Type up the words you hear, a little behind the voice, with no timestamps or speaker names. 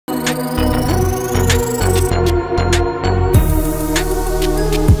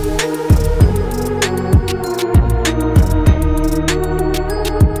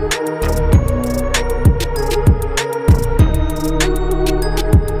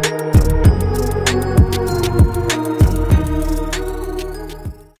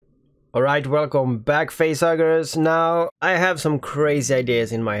Alright, welcome back, facehuggers. Now, I have some crazy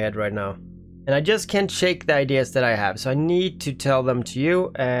ideas in my head right now. And I just can't shake the ideas that I have, so I need to tell them to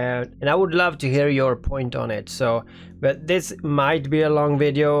you, and I would love to hear your point on it. But this might be a long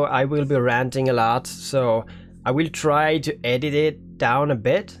video, I will be ranting a lot, so I will try to edit it down a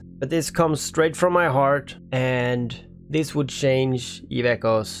bit. But this comes straight from my heart, and this would change EVE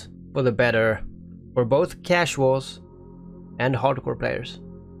Echoes for the better for both casuals and hardcore players.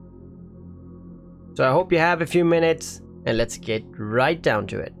 So I hope you have a few minutes, and let's get right down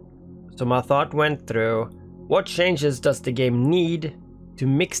to it. So my thought went through, what changes does the game need to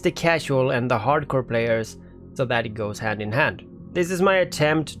mix the casual and the hardcore players so that it goes hand in hand? This is my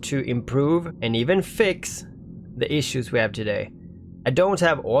attempt to improve and even fix the issues we have today. I don't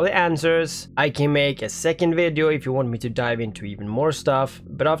have all the answers. I can make a second video if you want me to dive into even more stuff,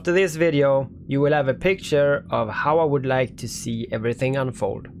 but after this video you will have a picture of how I would like to see everything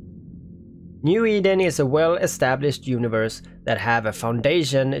unfold. New Eden is a well-established universe that have a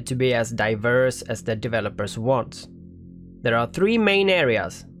foundation to be as diverse as the developers want. There are three main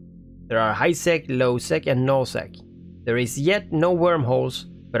areas. There are high-sec, low-sec and null-sec. There is yet no wormholes,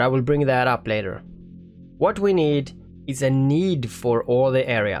 but I will bring that up later. What we need is a need for all the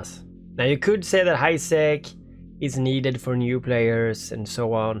areas. Now you could say that high-sec is needed for new players and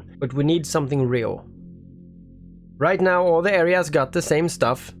so on, but we need something real. Right now all the areas got the same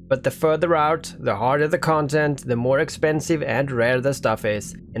stuff, but the further out, the harder the content, the more expensive and rare the stuff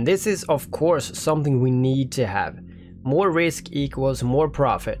is. And this is of course something we need to have. More risk equals more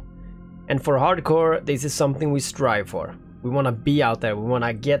profit. And for hardcore, this is something we strive for. We want to be out there, we want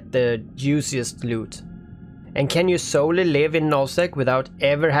to get the juiciest loot. And can you solely live in nullsec without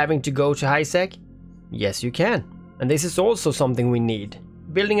ever having to go to highsec? Yes you can. And this is also something we need.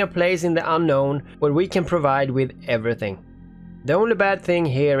 Building a place in the unknown where we can provide with everything. The only bad thing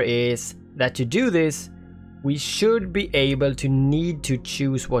here is that to do this, we should be able to need to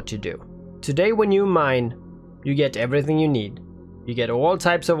choose what to do. Today when you mine, you get everything you need. You get all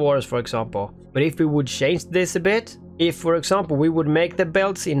types of ores, for example. But if we would change this a bit, if for example we would make the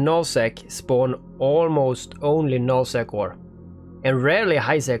belts in nullsec spawn almost only nullsec ore and rarely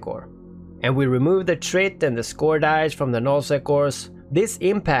highsec ore, and we remove the trit and the score dice from the nullsec ores, this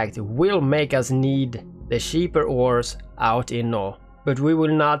impact will make us need the cheaper ores out in null, but we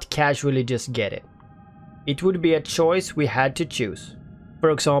will not casually just get it. It would be a choice we had to choose. For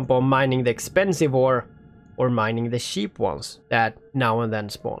example, mining the expensive ore or mining the cheap ones that now and then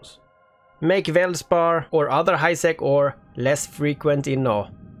spawns. Make Veldspar or other high-sec ore less frequent in null.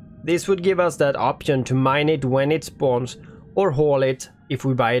 This would give us that option to mine it when it spawns or haul it if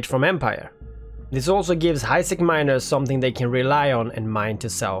we buy it from Empire. This also gives high-sec miners something they can rely on and mine to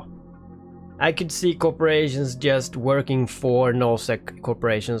sell. I could see corporations just working for nullsec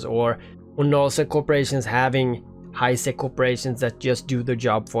corporations or nullsec corporations having high-sec corporations that just do the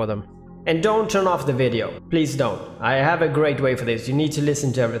job for them. And don't turn off the video, please don't. I have a great way for this, you need to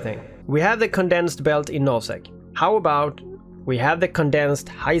listen to everything. We have the condensed belt in nullsec. How about we have the condensed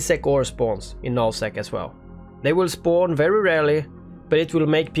high-sec ore spawns in nullsec as well? They will spawn very rarely, but it will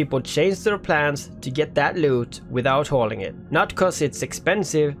make people change their plans to get that loot without hauling it. Not because it's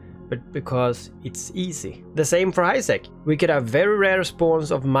expensive, but because it's easy. The same for highsec. We could have very rare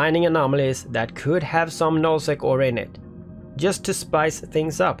spawns of mining anomalies that could have some nullsec ore in it, just to spice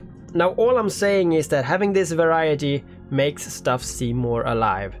things up. Now all I'm saying is that having this variety makes stuff seem more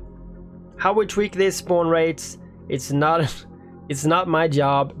alive. How we tweak these spawn rates, it's not my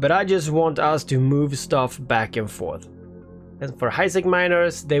job, but I just want us to move stuff back and forth. And for high-sec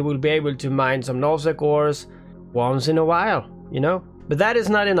miners, they will be able to mine some nullsec ores once in a while, you know? But that is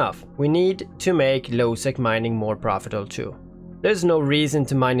not enough. We need to make low-sec mining more profitable too. There's no reason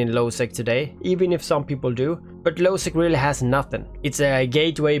to mine in low-sec today, even if some people do, but low-sec really has nothing. It's a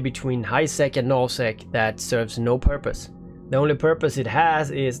gateway between high-sec and null-sec that serves no purpose. The only purpose it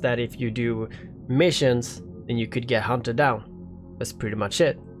has is that if you do missions, then you could get hunted down. That's pretty much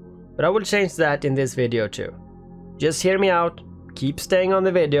it. But I will change that in this video too. Just hear me out, keep staying on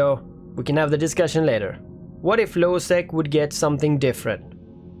the video, we can have the discussion later. What if low-sec would get something different?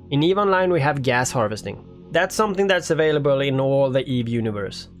 In EVE Online we have gas harvesting. That's something that's available in all the EVE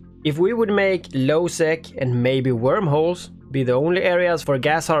universe. If we would make low-sec and maybe wormholes be the only areas for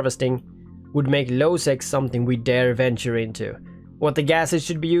gas harvesting, would make low-sec something we dare venture into. What the gases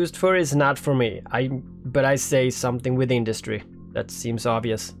should be used for is not for me, but I say something with industry. That seems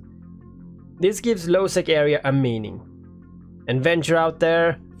obvious. This gives low-sec area a meaning. And venture out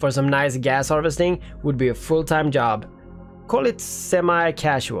there for some nice gas harvesting would be a full-time job. Call it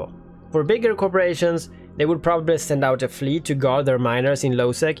semi-casual. For bigger corporations, they would probably send out a fleet to guard their miners in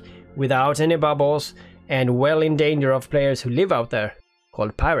low-sec, without any bubbles, and well in danger of players who live out there,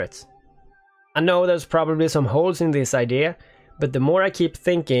 called pirates. I know there's probably some holes in this idea, but the more I keep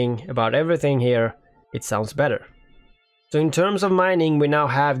thinking about everything here, it sounds better. So in terms of mining, we now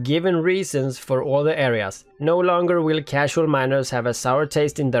have given reasons for all the areas. No longer will casual miners have a sour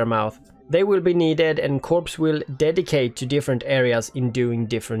taste in their mouth. They will be needed and corps will dedicate to different areas in doing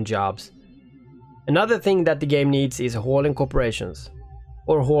different jobs. Another thing that the game needs is hauling corporations.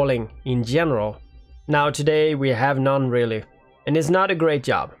 Or hauling in general. Now today we have none really, and it's not a great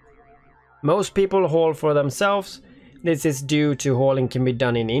job. Most people haul for themselves. This is due to hauling can be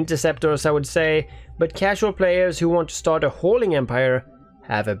done in interceptors, I would say, but casual players who want to start a hauling empire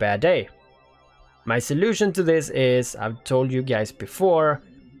have a bad day. My solution to this is, I've told you guys before,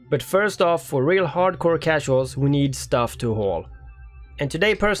 but first off, for real hardcore casuals we need stuff to haul. And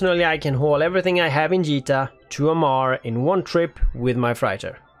today personally I can haul everything I have in Jita to Amar in one trip with my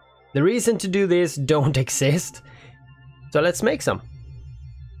freighter. The reason to do this don't exist, so let's make some.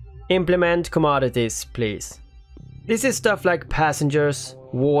 Implement commodities, please. This is stuff like passengers,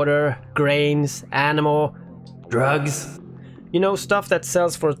 water, grains, animal, drugs. You know, stuff that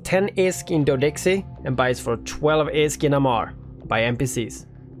sells for 10 ISK in Dodexi and buys for 12 ISK in Amar by NPCs.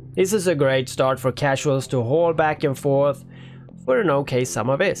 This is a great start for casuals to haul back and forth for an okay sum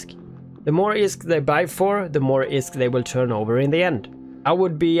of ISK. The more ISK they buy for, the more ISK they will turn over in the end. I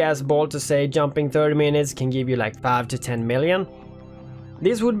would be as bold to say jumping 30 minutes can give you like 5 to 10 million.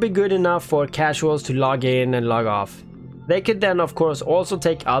 This would be good enough for casuals to log in and log off. They could then of course also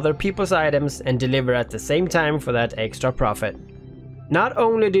take other people's items and deliver at the same time for that extra profit. Not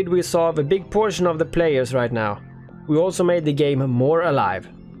only did we solve a big portion of the players right now, we also made the game more alive.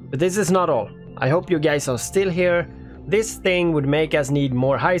 But this is not all. I hope you guys are still here. This thing would make us need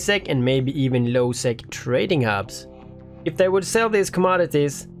more high-sec and maybe even low-sec trading hubs. If they would sell these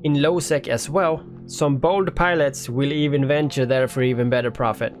commodities in low-sec as well, some bold pilots will even venture there for even better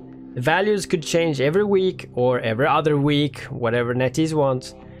profit. The values could change every week or every other week, whatever NetEase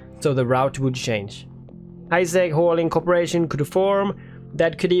wants, so the route would change. High-sec hauling corporation could form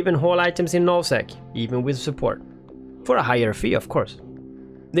that could even haul items in null-sec, even with support. For a higher fee, of course.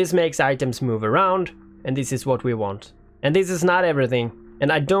 This makes items move around, and this is what we want. And this is not everything,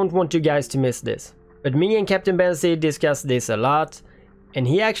 and I don't want you guys to miss this. But me and Captain Benzi discussed this a lot, and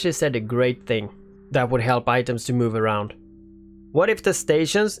he actually said a great thing that would help items to move around. What if the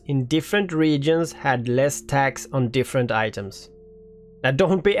stations in different regions had less tax on different items? Now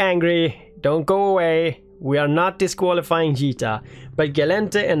don't be angry, don't go away, we are not disqualifying Jita, but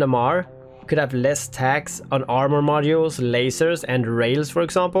Galente and Amar could have less tax on armor modules, lasers and rails for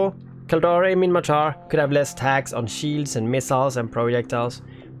example. Kaldare and Minmatar could have less tax on shields and missiles and projectiles.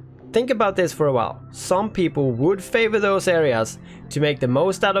 Think about this for a while. Some people would favor those areas to make the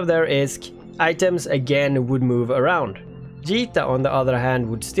most out of their ISK. Items again would move around. Jita on the other hand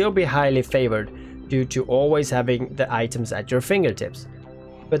would still be highly favored due to always having the items at your fingertips.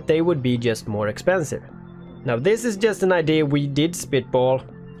 But they would be just more expensive. Now this is just an idea we did spitball,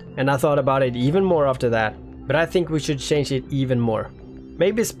 and I thought about it even more after that, but I think we should change it even more.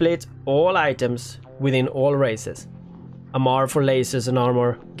 Maybe split all items within all races. Amar for lasers and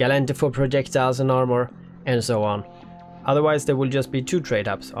armor, Galente for projectiles and armor, and so on. Otherwise there will just be 2 trade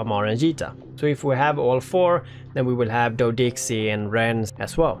hubs, Amar and Jita. So if we have all 4, then we will have Dodixi and Rens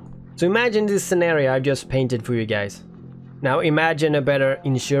as well. So imagine this scenario I just painted for you guys. Now imagine a better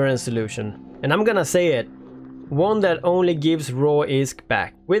insurance solution. And I'm gonna say it. One that only gives raw ISK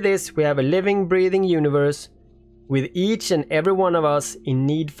back. With this we have a living, breathing universe with each and every one of us in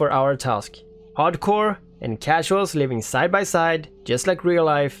need for our task. Hardcore and casuals living side by side, just like real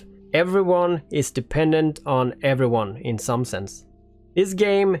life. Everyone is dependent on everyone in some sense. This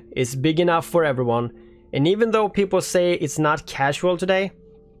game is big enough for everyone, and even though people say it's not casual today,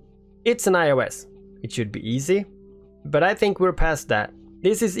 it's an iOS. It should be easy, but I think we're past that.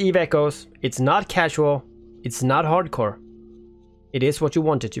 This is Eve Echoes, it's not casual, it's not hardcore. It is what you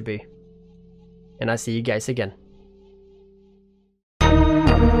want it to be. And I see you guys again.